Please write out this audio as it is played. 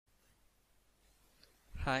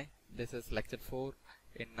Hi, this is lecture 4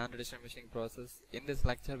 in non-traditional machining process. In this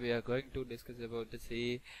lecture, we are going to discuss about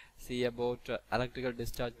see about electrical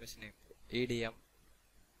discharge machining (EDM).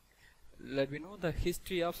 Let me know the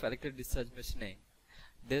history of electrical discharge machining.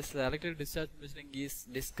 This electrical discharge machining is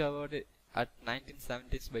discovered at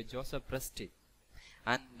 1970s by Joseph Presti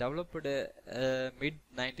and developed mid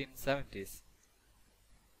 1970s.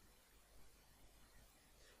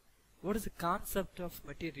 What is the concept of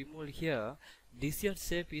material removal here? Discharge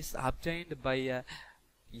shape is obtained by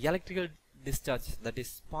electrical discharge, that is,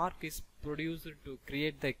 spark is produced to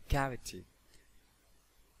create the cavity.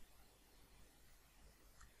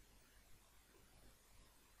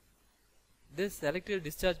 This electrical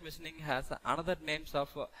discharge machining has another names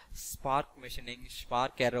of spark machining,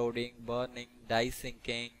 spark eroding, burning, die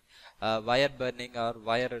sinking, wire burning or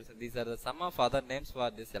wire. These are some of other names for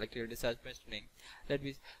this electrical discharge machining. Let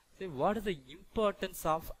me see what is the importance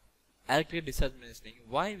of electrical discharge machining.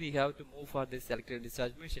 Why we have to move for this electrical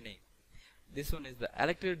discharge machining? This one is the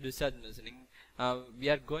electrical discharge machining. We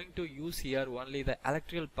are going to use here only the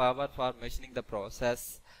electrical power for machining the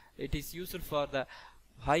process. It is used for the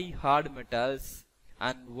high hard metals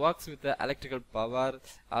and works with the electrical power.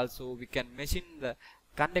 Also we can machine the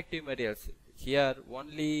conductive materials. Here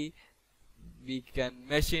only we can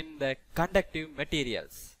machine the conductive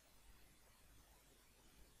materials.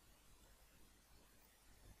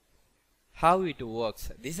 How it works?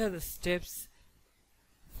 These are the steps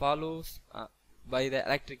followed by the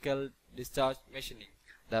electrical discharge machining.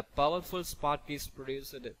 The powerful spark is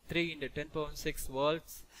produced at 3 × 10⁶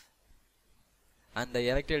 volts, and the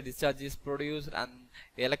electrical discharge is produced, and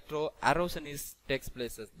electro erosion takes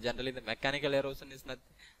place. Generally, the mechanical erosion is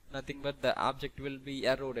nothing but the object will be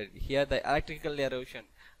eroded. Here, the electrical erosion,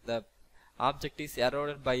 the object is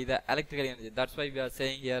eroded by the electrical energy. That's why we are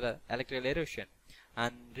saying here electrical erosion.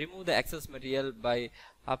 And remove the excess material by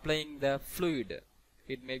applying the fluid.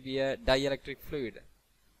 It may be a dielectric fluid.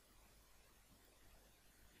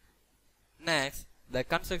 Next, the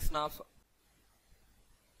construction of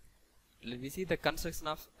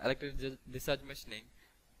electrical discharge machining.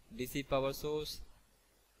 DC power source,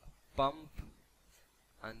 pump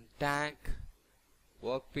and tank,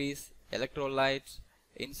 workpiece, electrolyte,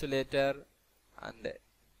 insulator, and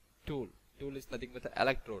tool. Tool is nothing but the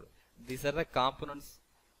electrode. These are the components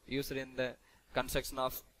used in the construction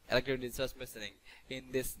of electrical discharge machining. In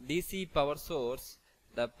this DC power source,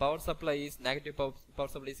 the power supply is negative power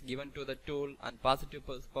supply is given to the tool and positive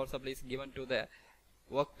power supply is given to the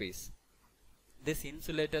workpiece. This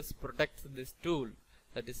insulators protects this tool.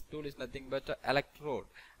 That is, tool is nothing but an electrode,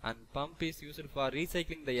 and pump is used for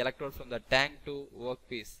recycling the electrode from the tank to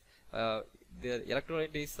workpiece. The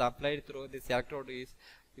electrode is applied through this electrode is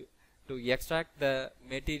to extract the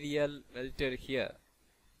material melted here.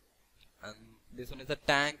 And this one is a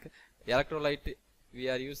tank. Electrolyte we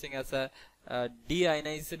are using as a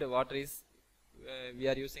deionized water is we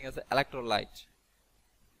are using as an electrolyte.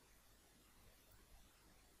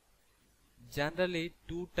 Generally,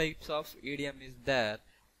 two types of EDM is there.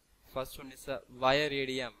 First one is a wire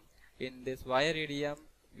EDM. In this wire EDM,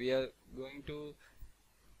 we are going to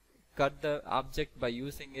cut the object by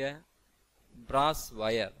using a brass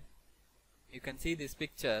wire. You can see this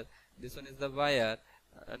picture. This one is the wire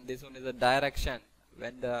and this one is the direction.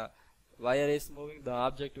 When the wire is moving, the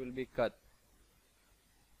object will be cut.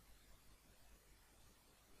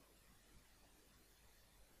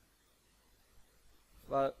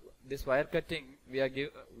 For this wire cutting, we are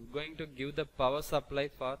going to give the power supply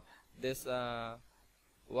for this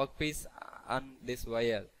workpiece and this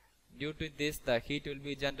wire. Due to this, the heat will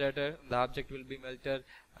be generated, the object will be melted,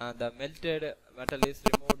 and the melted metal is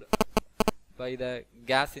removed by the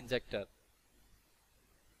gas injector.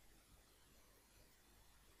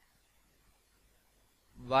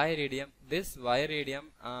 Wire EDM. This wire EDM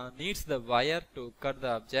needs the wire to cut the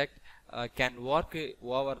object, can work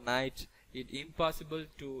overnight. It is impossible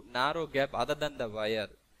to narrow gap other than the wire.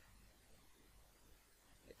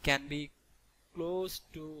 Can be close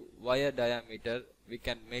to wire diameter. We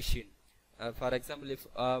can machine. For example, if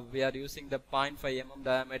we are using the 0.5 mm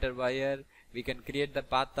diameter wire, we can create the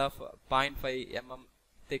path of 0.5 mm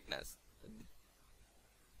thickness.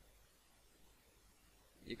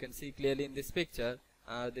 You can see clearly in this picture.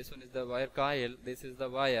 This one is the wire coil. This is the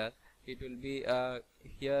wire. It will be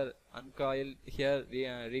here uncoiled, here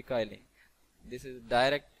recoiling. This is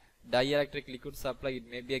direct dielectric liquid supply. It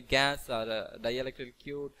may be a gas or a dielectric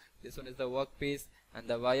fluid. This one is the workpiece, and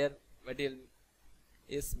the wire material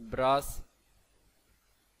is brass.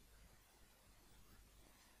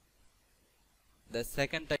 The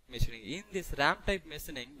second type machining. In this ram type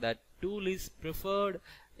machining, the tool is preferred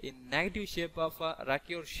in negative shape of a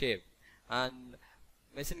racket shape, and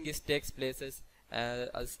machining is takes places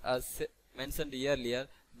as mentioned earlier,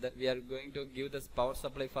 that we are going to give this power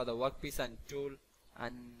supply for the workpiece and tool,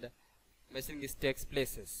 and machining is takes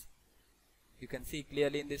places. You can see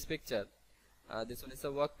clearly in this picture. This one is a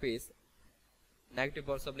workpiece. Negative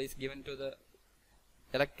power supply is given to the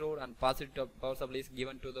electrode and positive power supply is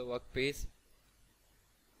given to the workpiece.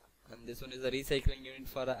 And this one is a recycling unit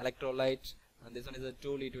for electrolyte, and this one is a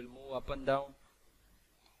tool. It will move up and down.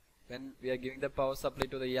 When we are giving the power supply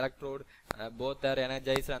to the electrode, both are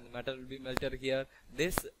energized and metal will be melted here.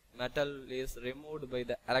 This metal is removed by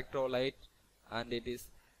the electrolyte, and it is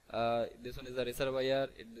this one is the reservoir,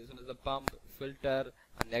 this one is the pump, filter,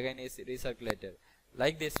 and again is recirculated.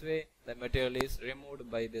 Like this way, the material is removed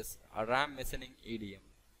by this ram machining EDM.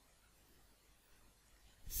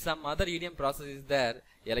 Some other EDM process is there: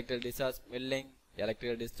 electrical discharge milling,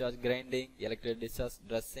 electrical discharge grinding, electrical discharge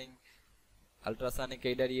dressing, ultrasonic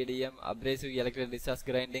aided EDM, abrasive electrical discharge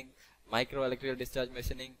grinding, micro electrical discharge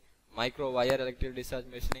machining, micro wire electrical discharge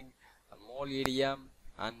machining, mole EDM,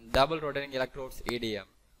 and double rotating electrodes EDM.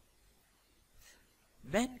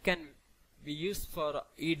 When can we use for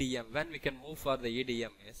EDM, when we can move for the EDM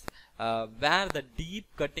is where the deep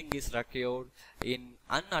cutting is required. In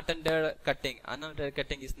unattended cutting, unattended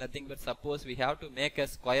cutting is nothing but, suppose we have to make a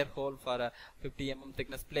square hole for a 50 mm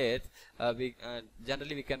thickness plate,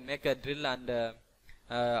 generally we can make a drill, and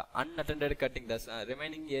unattended cutting, the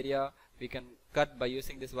remaining area we can cut by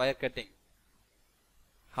using this wire cutting.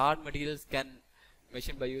 Hard materials can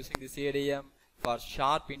machine by using this EDM for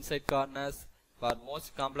sharp inside corners, for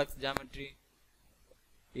most complex geometry.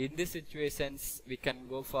 In these situations, we can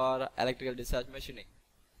go for electrical discharge machining.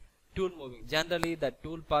 Tool moving. Generally, the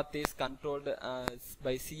tool path is controlled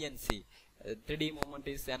by CNC. 3D movement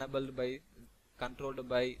is enabled by, controlled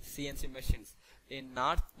by CNC machines.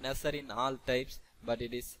 Not necessary in all types, but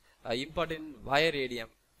it is important in wire EDM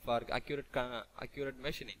for accurate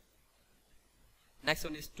machining. Next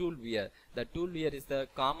one is tool wear. The tool wear is the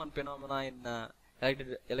common phenomena in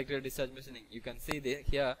electrical discharge machining. You can see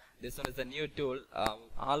here, this one is a new tool.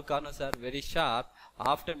 All corners are very sharp.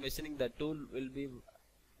 After machining, the tool will be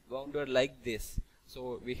wounded like this.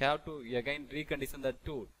 So we have to again recondition the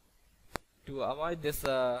tool. To avoid this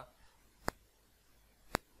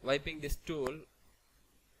wiping this tool,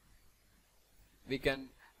 we can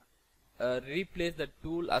replace the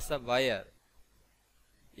tool as a wire.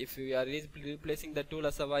 If we are replacing the tool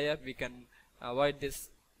as a wire, we can avoid this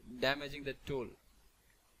damaging the tool.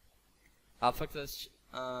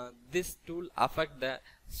 This tool affect the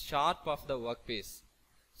sharp of the workpiece.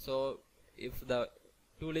 So if the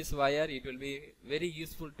tool is wire, it will be very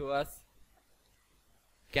useful to us.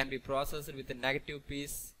 Can be processed with a negative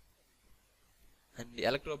piece and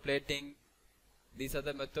electroplating. These are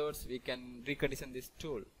the methods we can recondition this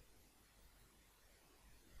tool.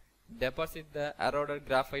 Deposit the eroded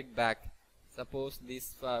graphite back. Suppose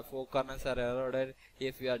these 4 corners are eroded.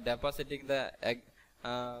 If we are depositing the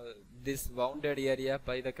this wounded area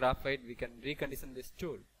by the graphite, we can recondition this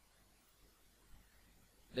tool.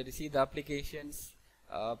 Let us see the applications: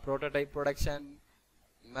 prototype production,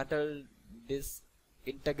 metal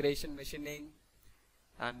disintegration machining,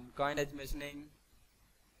 and coinage machining,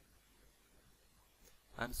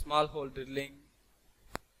 and small hole drilling.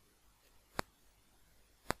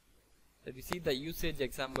 Let us see the usage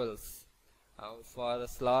examples for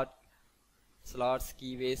slots,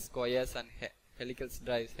 keyways, squares, and helical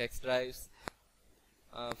drives, hex drives.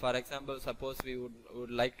 For example, suppose we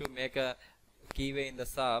would like to make a keyway in the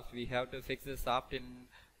shaft. We have to fix the shaft in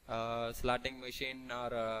slotting machine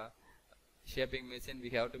or shaping machine.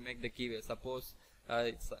 We have to make the keyway. Suppose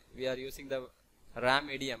we are using the RAM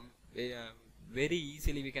EDM, very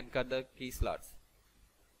easily we can cut the key slots.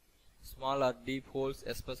 Small or deep holes,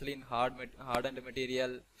 especially in hardened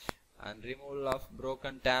material, and removal of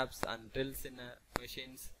broken taps and drills in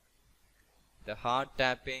machines. The hard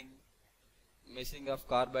tapping, machining of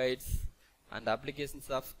carbides, and applications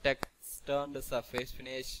of turned surface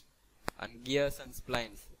finish, and gears and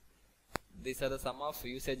splines. These are the some of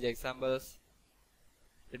usage examples.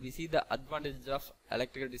 Let me see the advantages of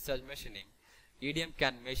electrical discharge machining. EDM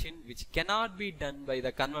can machine which cannot be done by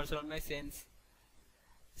the conventional machines.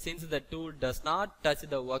 Since the tool does not touch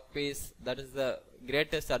the workpiece, that is the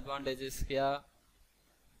greatest advantages here.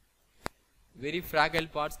 Very fragile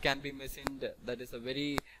parts can be machined, that is a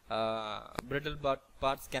very brittle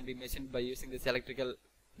parts can be machined by using this electrical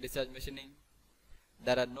discharge machining.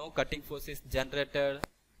 There are no cutting forces generated.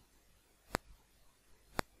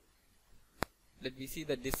 Let me see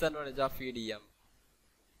the disadvantage of EDM.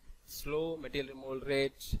 Slow material removal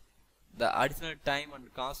rate, the additional time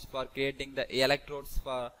and cost for creating the electrodes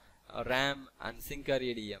for RAM and sinker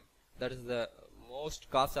EDM. That is the most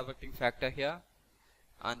cost affecting factor here,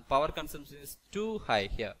 and power consumption is too high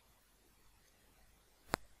here.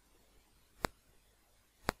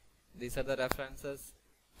 These are the references.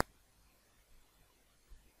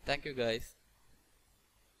 Thank you guys.